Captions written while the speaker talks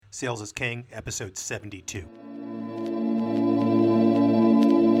Sales is King, episode 72.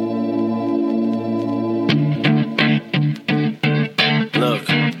 Look,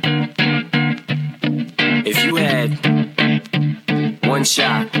 if you had one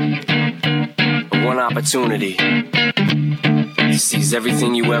shot, or one opportunity to seize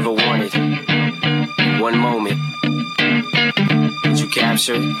everything you ever wanted in one moment, did you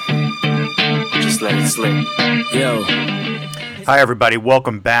capture it? Or just let it slip? Yo. Hi, everybody.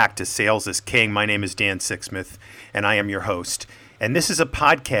 Welcome back to Sales is King. My name is Dan Sixsmith, and I am your host. And this is a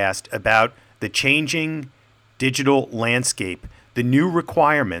podcast about the changing digital landscape, the new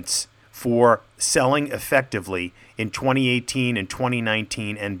requirements for selling effectively in 2018 and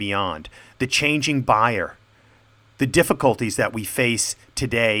 2019 and beyond, the changing buyer, the difficulties that we face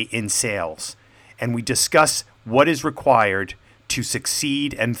today in sales. And we discuss what is required to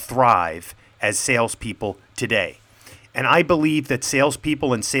succeed and thrive as salespeople today. And I believe that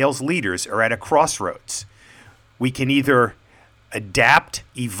salespeople and sales leaders are at a crossroads. We can either adapt,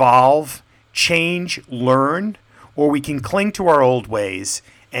 evolve, change, learn, or we can cling to our old ways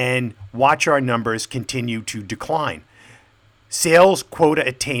and watch our numbers continue to decline. Sales quota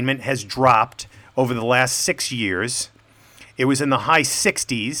attainment has dropped over the last 6 years. It was in the high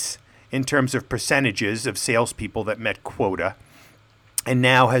 60s in terms of percentages of salespeople that met quota, and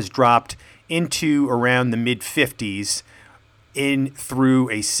now has dropped into around the mid-50s through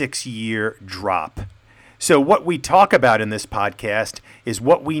a 6-year drop. So what we talk about in this podcast is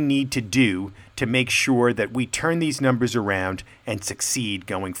what we need to do to make sure that we turn these numbers around and succeed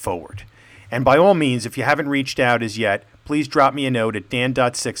going forward. And by all means, if you haven't reached out as yet, please drop me a note at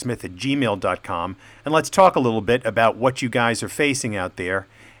dan.sixsmith@gmail.com, and let's talk a little bit about what you guys are facing out there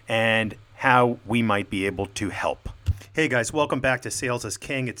and how we might be able to help. Hey guys, welcome back to Sales is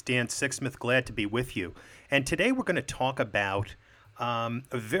King. It's Dan Sixsmith, glad to be with you. And today we're going to talk about a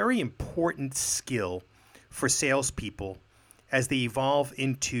very important skill for salespeople as they evolve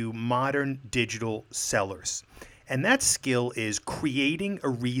into modern digital sellers. And that skill is creating a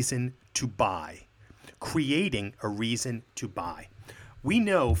reason to buy. Creating a reason to buy. We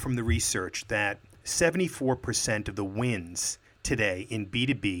know from the research that 74% of the wins today in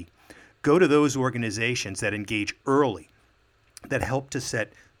B2B go to those organizations that engage early, that help to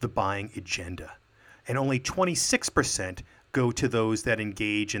set the buying agenda. And only 26% go to those that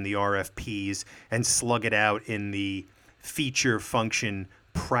engage in the RFPs and slug it out in the feature function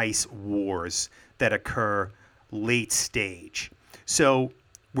price wars that occur late stage. So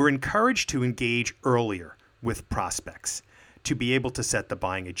we're encouraged to engage earlier with prospects to be able to set the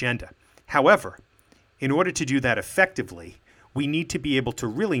buying agenda. However, in order to do that effectively, we need to be able to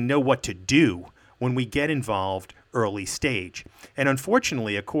really know what to do when we get involved early stage. And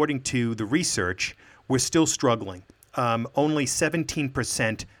unfortunately, according to the research, we're still struggling. Only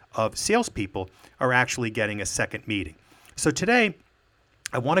 17% of salespeople are actually getting a second meeting. So today,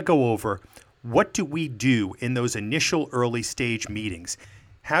 I want to go over what do we do in those initial early stage meetings?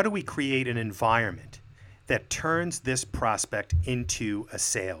 How do we create an environment that turns this prospect into a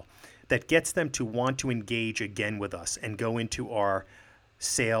sale, that gets them to want to engage again with us and go into our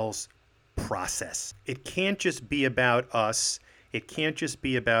sales process? It can't just be about us. It can't just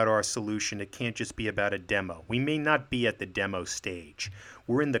be about our solution. It can't just be about a demo. We may not be at the demo stage.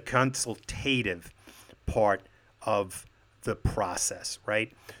 We're in the consultative part of the process,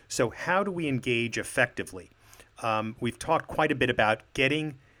 right? So how do we engage effectively? We've talked quite a bit about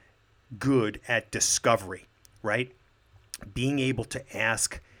getting good at discovery, right? Being able to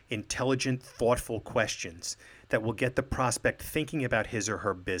ask intelligent, thoughtful questions that will get the prospect thinking about his or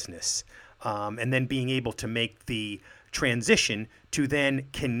her business, and then being able to make the transition to then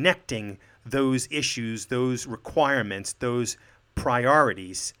connecting those issues, those requirements, those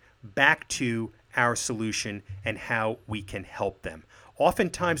priorities back to our solution and how we can help them.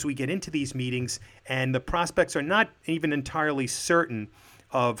 Oftentimes we get into these meetings and the prospects are not even entirely certain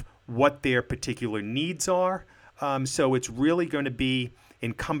of what their particular needs are. So it's really going to be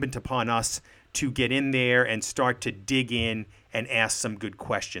incumbent upon us to get in there and start to dig in and ask some good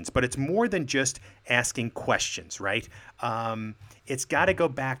questions. But it's more than just asking questions, right? It's got to go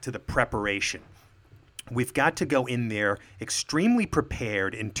back to the preparation. We've got to go in there extremely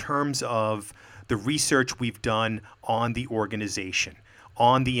prepared in terms of the research we've done on the organization,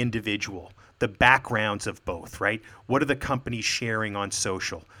 on the individual, the backgrounds of both, right? What are the companies sharing on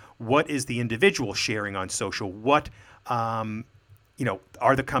social? What is the individual sharing on social? What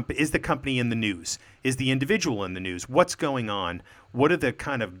is the company in the news? Is the individual in the news? What's going on? What are the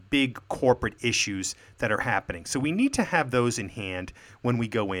kind of big corporate issues that are happening? So we need to have those in hand when we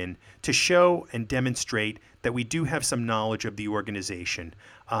go in to show and demonstrate that we do have some knowledge of the organization.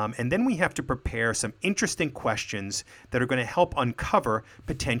 And then we have to prepare some interesting questions that are going to help uncover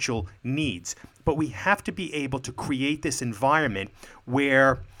potential needs. But we have to be able to create this environment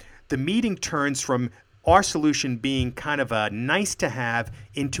where the meeting turns from our solution being kind of a nice to have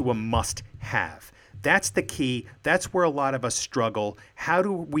into a must have. That's the key. That's where a lot of us struggle. How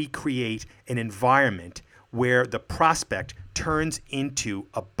do we create an environment where the prospect turns into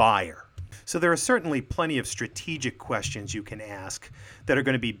a buyer? So there are certainly plenty of strategic questions you can ask that are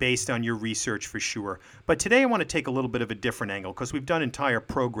going to be based on your research for sure. But today I want to take a little bit of a different angle because we've done entire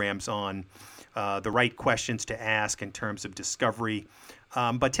programs on the right questions to ask in terms of discovery.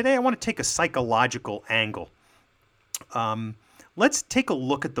 But today I want to take a psychological angle. Let's take a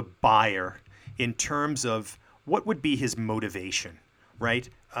look at the buyer in terms of what would be his motivation, right?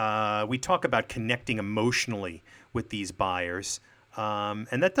 We talk about connecting emotionally with these buyers.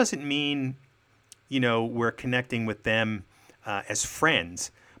 And that doesn't mean, we're connecting with them as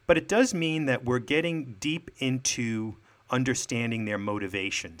friends, but it does mean that we're getting deep into understanding their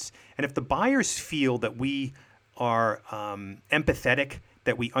motivations. And if the buyers feel that we are empathetic,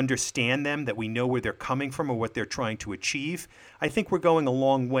 that we understand them, that we know where they're coming from or what they're trying to achieve, I think we're going a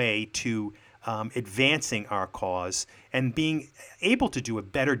long way to advancing our cause and being able to do a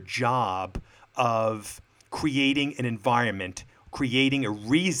better job of creating an environment, creating a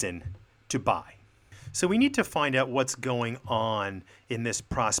reason to buy. So we need to find out what's going on in this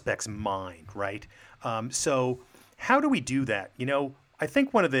prospect's mind, right? So how do we do that? I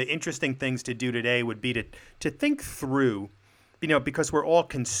think one of the interesting things to do today would be to think through, because we're all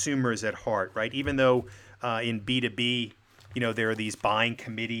consumers at heart, right? Even though in B2B, there are these buying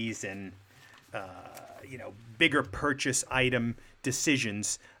committees and, bigger purchase item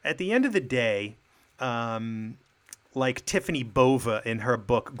decisions. At the end of the day, like Tiffany Bova in her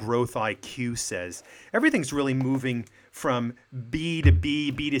book Growth IQ says, everything's really moving from B to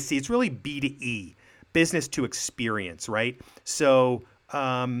B, B to C. It's really B to E, business to experience, right? So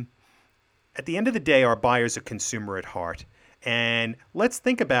at the end of the day, our buyer's a consumer at heart. And let's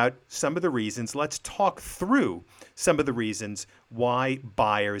think about some of the reasons. Let's talk through some of the reasons why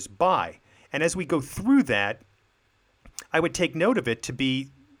buyers buy. And as we go through that, I would take note of it to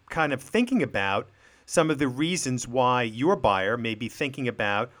be kind of thinking about some of the reasons why your buyer may be thinking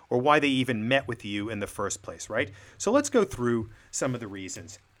about or why they even met with you in the first place, right? So let's go through some of the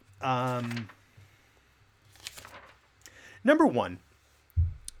reasons. Number one,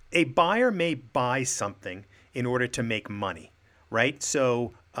 a buyer may buy something in order to make money, right?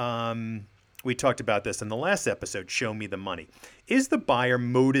 So we talked about this in the last episode, Show Me the Money. Is the buyer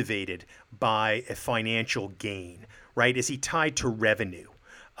motivated by a financial gain, right? Is he tied to revenue?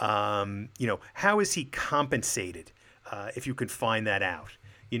 How is he compensated? If you could find that out,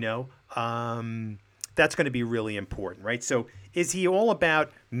 that's going to be really important, right? So is he all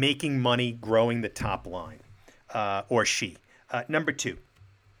about making money, growing the top line, or she? Number two,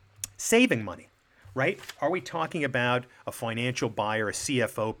 saving money, right? Are we talking about a financial buyer, a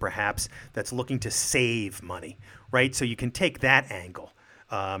CFO perhaps, that's looking to save money, right? So you can take that angle,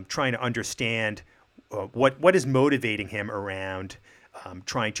 trying to understand what is motivating him around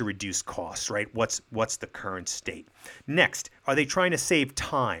trying to reduce costs, right? What's the current state? Next, are they trying to save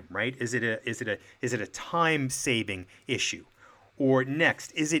time, right? Is it a time saving issue? Or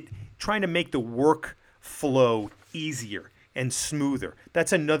next, is it trying to make the work flow easier and smoother?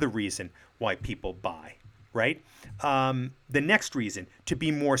 That's another reason why people buy, right? The next reason, to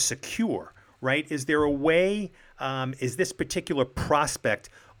be more secure, right? Is there a way, is this particular prospect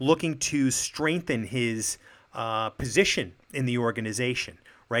looking to strengthen his position in the organization,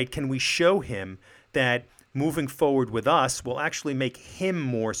 right? Can we show him that moving forward with us will actually make him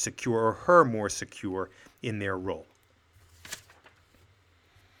more secure or her more secure in their role?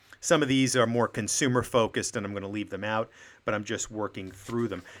 Some of these are more consumer focused and I'm going to leave them out, but I'm just working through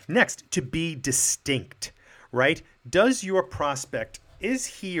them. Next, to be distinct, right? Does your prospect, is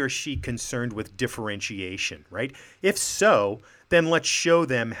he or she concerned with differentiation, right? If so, then let's show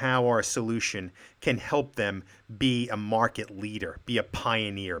them how our solution can help them be a market leader, be a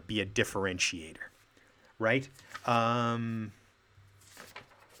pioneer, be a differentiator, right?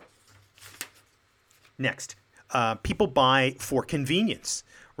 Next, people buy for convenience,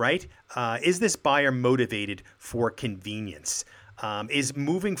 right? Is this buyer motivated for convenience? Is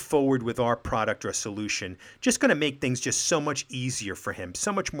moving forward with our product or solution just going to make things just so much easier for him,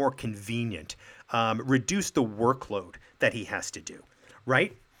 so much more convenient, reduce the workload that he has to do?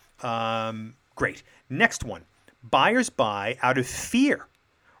 right? Great. Next one, buyers buy out of fear,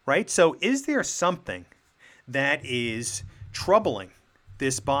 right? So is there something that is troubling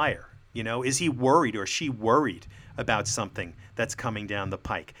this buyer? Is he worried or she worried about something that's coming down the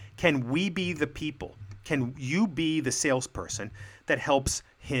pike? Can we be the people? Can you be the salesperson that helps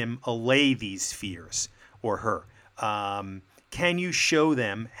him allay these fears or her? Can you show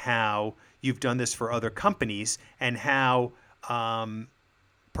them how you've done this for other companies and how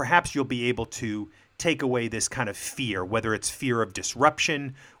perhaps you'll be able to take away this kind of fear, whether it's fear of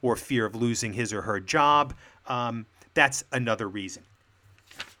disruption or fear of losing his or her job? That's another reason.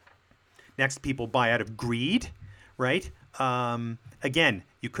 Next, people buy out of greed, right? Again,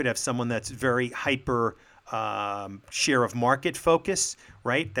 you could have someone that's very hyper share of market focus,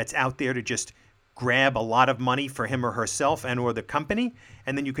 right? That's out there to just grab a lot of money for him or herself and or the company.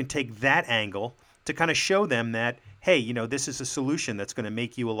 And then you can take that angle to kind of show them that, hey, this is a solution that's going to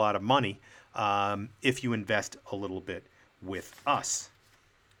make you a lot of money if you invest a little bit with us.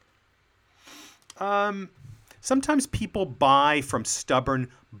 Sometimes people buy from stubborn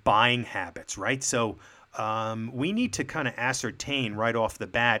buying habits, right? So we need to kind of ascertain right off the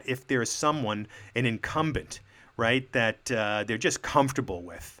bat if there's someone, an incumbent, right, that they're just comfortable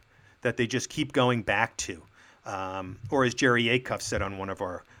with, that they just keep going back to. Or as Jerry Acuff said on one of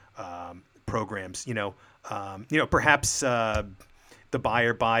our programs, perhaps the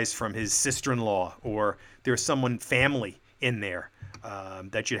buyer buys from his sister-in-law, or there's someone family in there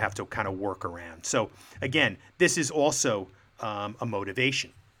that you have to kind of work around. So again, this is also a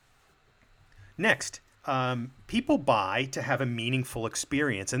motivation. Next, people buy to have a meaningful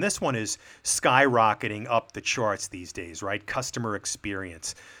experience. And this one is skyrocketing up the charts these days, right? Customer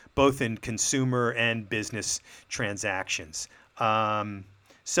experience, both in consumer and business transactions.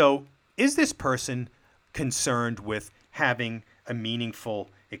 So is this person concerned with having a meaningful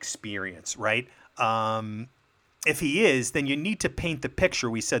experience, right? If he is, then you need to paint the picture,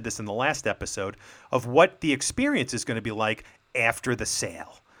 we said this in the last episode, of what the experience is going to be like after the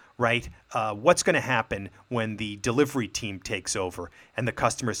sale, right? What's going to happen when the delivery team takes over and the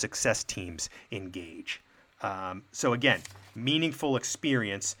customer success teams engage. So again, meaningful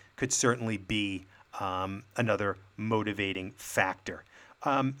experience could certainly be another motivating factor.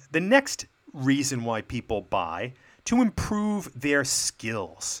 The next reason why people buy, to improve their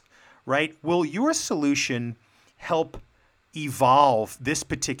skills, right? Will your solution help evolve this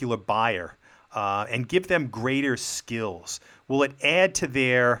particular buyer and give them greater skills? Will it add to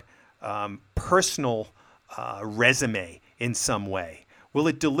their personal resume in some way? Will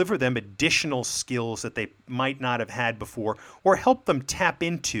it deliver them additional skills that they might not have had before, or help them tap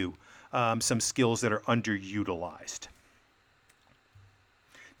into some skills that are underutilized?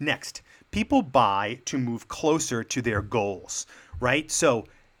 Next, people buy to move closer to their goals, right? So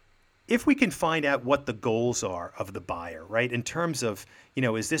if we can find out what the goals are of the buyer, right, in terms of,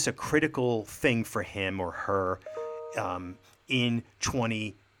 is this a critical thing for him or her in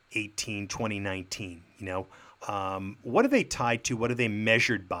 2018, 2019, what are they tied to? What are they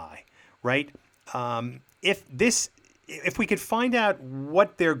measured by, right? If we could find out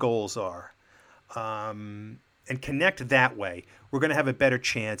what their goals are and connect that way, we're going to have a better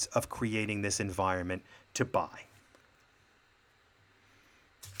chance of creating this environment to buy.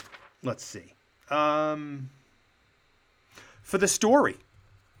 Let's see. For the story,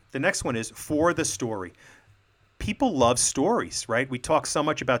 the next one is for the story. People love stories, right? We talk so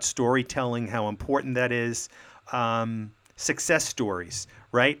much about storytelling, how important that is. Success stories,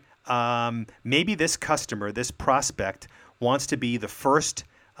 right? Maybe this customer, this prospect, wants to be the first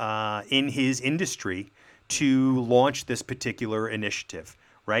in his industry to launch this particular initiative,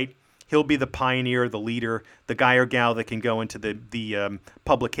 right? He'll be the pioneer, the leader, the guy or gal that can go into the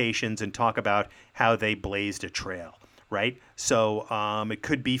publications and talk about how they blazed a trail, right? So it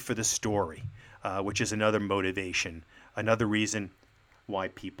could be for the story, which is another motivation, another reason why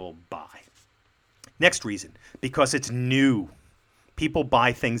people buy. Next reason, because it's new. People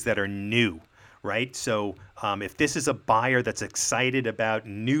buy things that are new, right? So if this is a buyer that's excited about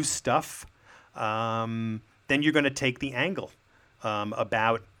new stuff, then you're going to take the angle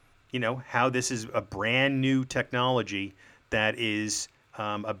about how this is a brand new technology that is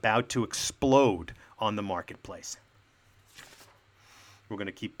about to explode on the marketplace. We're going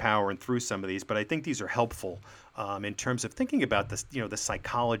to keep powering through some of these, but I think these are helpful in terms of thinking about this, the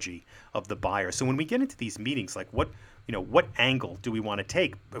psychology of the buyer. So when we get into these meetings, like what angle do we want to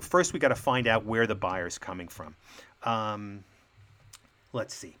take? But first, we got to find out where the buyer's coming from.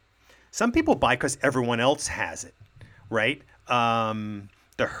 Let's see. Some people buy because everyone else has it, right?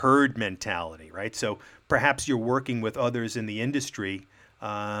 The herd mentality, right? So perhaps you're working with others in the industry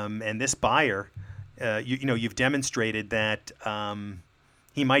And this buyer, you've demonstrated that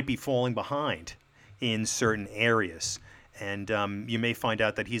he might be falling behind in certain areas. And you may find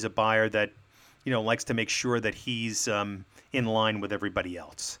out that he's a buyer that, likes to make sure that he's in line with everybody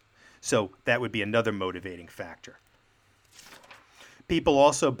else. So that would be another motivating factor. People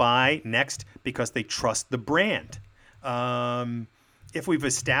also buy next because they trust the brand. If we've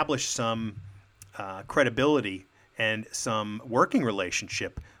established some credibility and some working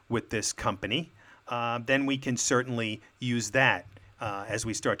relationship with this company, then we can certainly use that as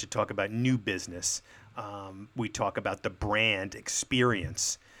we start to talk about new business. We talk about the brand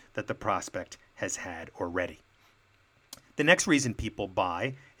experience that the prospect has had already. The next reason people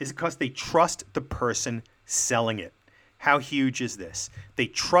buy is because they trust the person selling it. How huge is this? They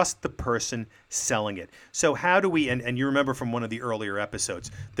trust the person selling it. So how do we, and you remember from one of the earlier episodes,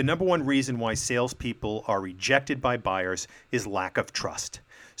 the number one reason why salespeople are rejected by buyers is lack of trust.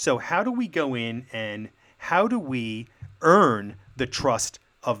 So how do we go in and how do we earn the trust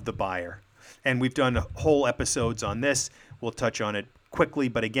of the buyer? And we've done whole episodes on this. We'll touch on it quickly,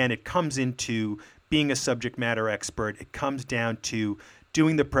 but again, it comes into being a subject matter expert. It comes down to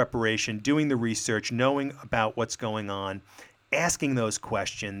doing the preparation, doing the research, knowing about what's going on, asking those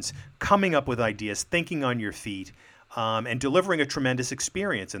questions, coming up with ideas, thinking on your feet, and delivering a tremendous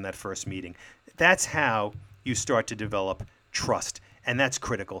experience in that first meeting. That's how you start to develop trust, and that's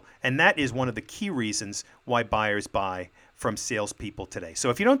critical. And that is one of the key reasons why buyers buy from salespeople today. So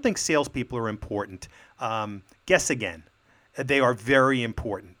if you don't think salespeople are important, guess again. They are very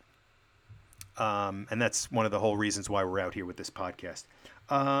important. And that's one of the whole reasons why we're out here with this podcast.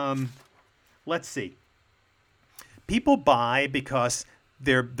 Let's see. People buy because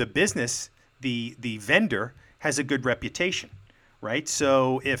the business, the vendor, has a good reputation, right?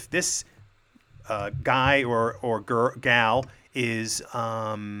 So if this guy or gal is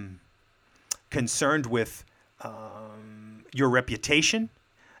concerned with your reputation,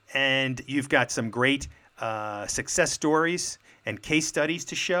 and you've got some great success stories and case studies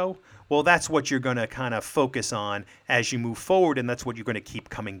to show, well, that's what you're going to kind of focus on as you move forward, and that's what you're going to keep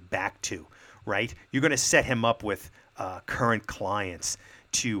coming back to, right? You're going to set him up with current clients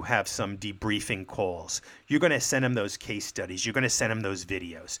to have some debriefing calls. You're going to send him those case studies. You're going to send him those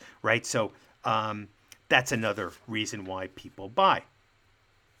videos, right? So that's another reason why people buy.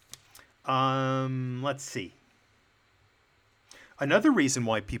 Let's see. Another reason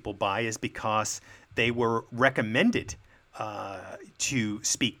why people buy is because they were recommended to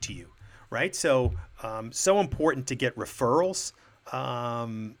speak to you, right? So, so important to get referrals,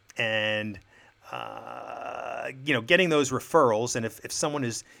 and getting those referrals. And if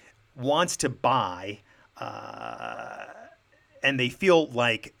someone wants to buy, and they feel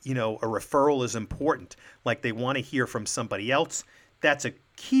like a referral is important, like they want to hear from somebody else, that's a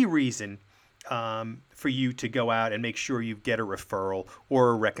key reason for you to go out and make sure you get a referral or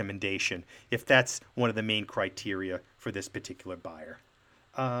a recommendation, if that's one of the main criteria for this particular buyer.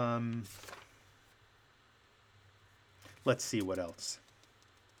 Let's see what else.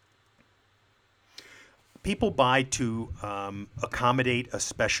 People buy to accommodate a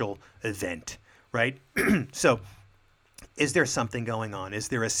special event, right? So is there something going on? Is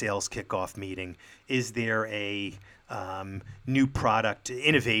there a sales kickoff meeting? Is there a new product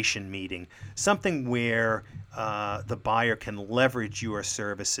innovation meeting? Something where the buyer can leverage your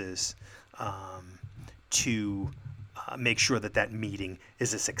services to make sure that meeting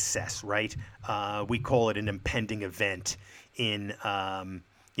is a success, right? We call it an impending event in our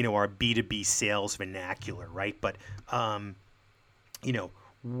B2B sales vernacular, right? But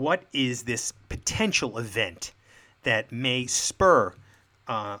what is this potential event that may spur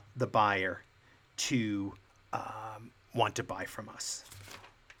the buyer to want to buy from us?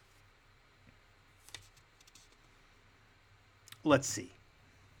 Let's see.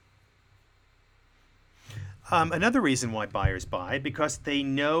 Another reason why buyers buy, because they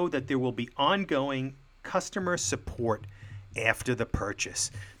know that there will be ongoing customer support after the purchase.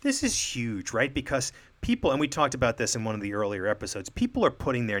 This is huge, right? Because people, and we talked about this in one of the earlier episodes, people are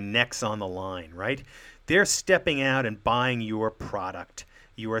putting their necks on the line, right? They're stepping out and buying your product,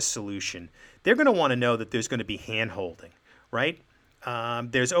 your solution. They're going to want to know that there's going to be hand-holding, right?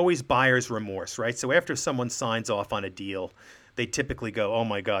 There's always buyer's remorse, right? So after someone signs off on a deal, they typically go, oh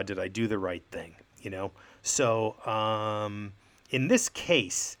my God, did I do the right thing? So in this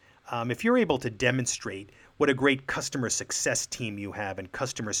case, if you're able to demonstrate what a great customer success team you have and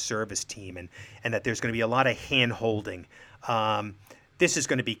customer service team, and that there's going to be a lot of hand-holding, this is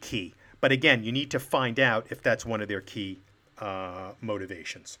going to be key. But again, you need to find out if that's one of their key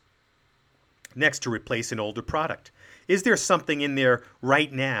motivations. Next, to replace an older product. Is there something in there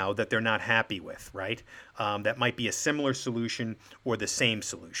right now that they're not happy with, right? That might be a similar solution or the same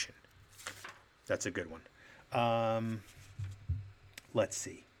solution. That's a good one. Let's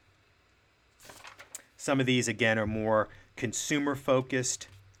see. Some of these, again, are more consumer focused.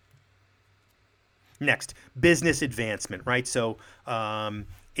 Next, business advancement, right? So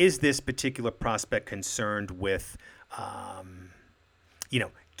is this particular prospect concerned with,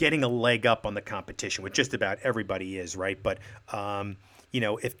 getting a leg up on the competition, which just about everybody is, right? But,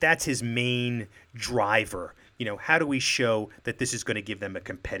 if that's his main driver, how do we show that this is going to give them a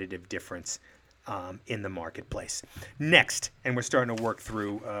competitive difference in the marketplace? Next, and we're starting to work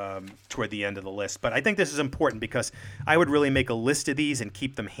through toward the end of the list, but I think this is important because I would really make a list of these and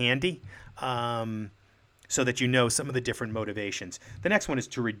keep them handy so that you know some of the different motivations. The next one is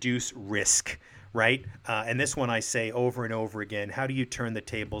to reduce risk, right? And this one I say over and over again, how do you turn the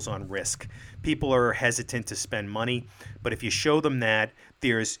tables on risk? People are hesitant to spend money, but if you show them that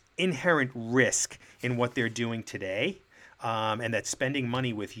there's inherent risk in what they're doing today, and that spending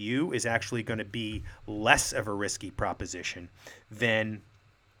money with you is actually going to be less of a risky proposition, then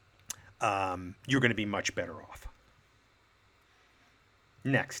you're going to be much better off.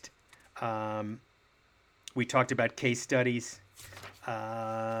 Next, we talked about case studies.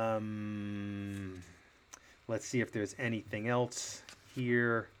 Let's see if there's anything else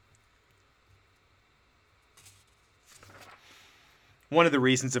here. One of the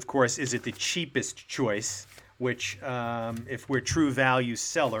reasons, of course, is it the cheapest choice, which if we're true value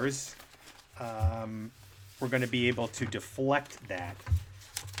sellers, we're going to be able to deflect that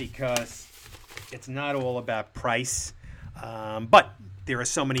because it's not all about price, but there are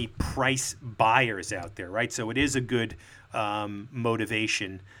so many price buyers out there, right? So it is a good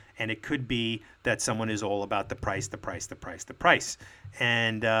motivation, and it could be that someone is all about the price.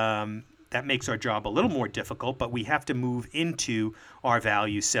 And that makes our job a little more difficult, but we have to move into our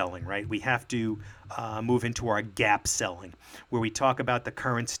value selling, right? We have to move into our gap selling, where we talk about the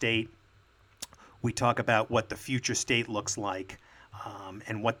current state, we talk about what the future state looks like,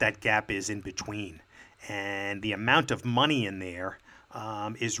 and what that gap is in between. And the amount of money in there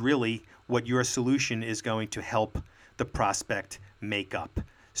is really what your solution is going to help the prospect make up.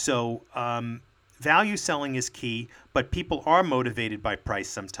 So value selling is key, but people are motivated by price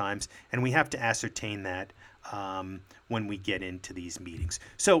sometimes, and we have to ascertain that when we get into these meetings.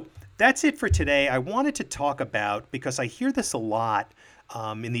 So that's it for today. I wanted to talk about, because I hear this a lot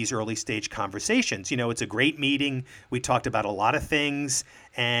in these early stage conversations. It's a great meeting. We talked about a lot of things,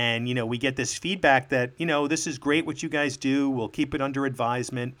 and, we get this feedback that, this is great what you guys do. We'll keep it under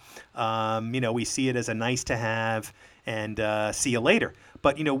advisement. We see it as a nice to have, and see you later.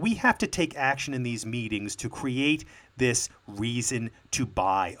 But, we have to take action in these meetings to create this reason to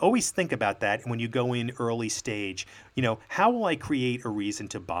buy. Always think about that when you go in early stage. How will I create a reason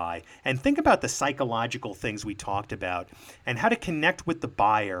to buy? And think about the psychological things we talked about and how to connect with the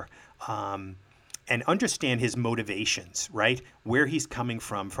buyer and understand his motivations, right? Where he's coming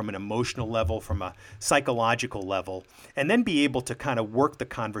from an emotional level, from a psychological level, and then be able to kind of work the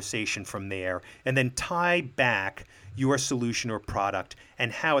conversation from there and then tie back your solution or product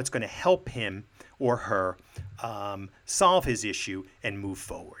and how it's going to help him or her solve his issue and move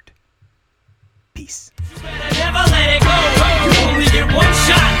forward. Peace. You better never let it go.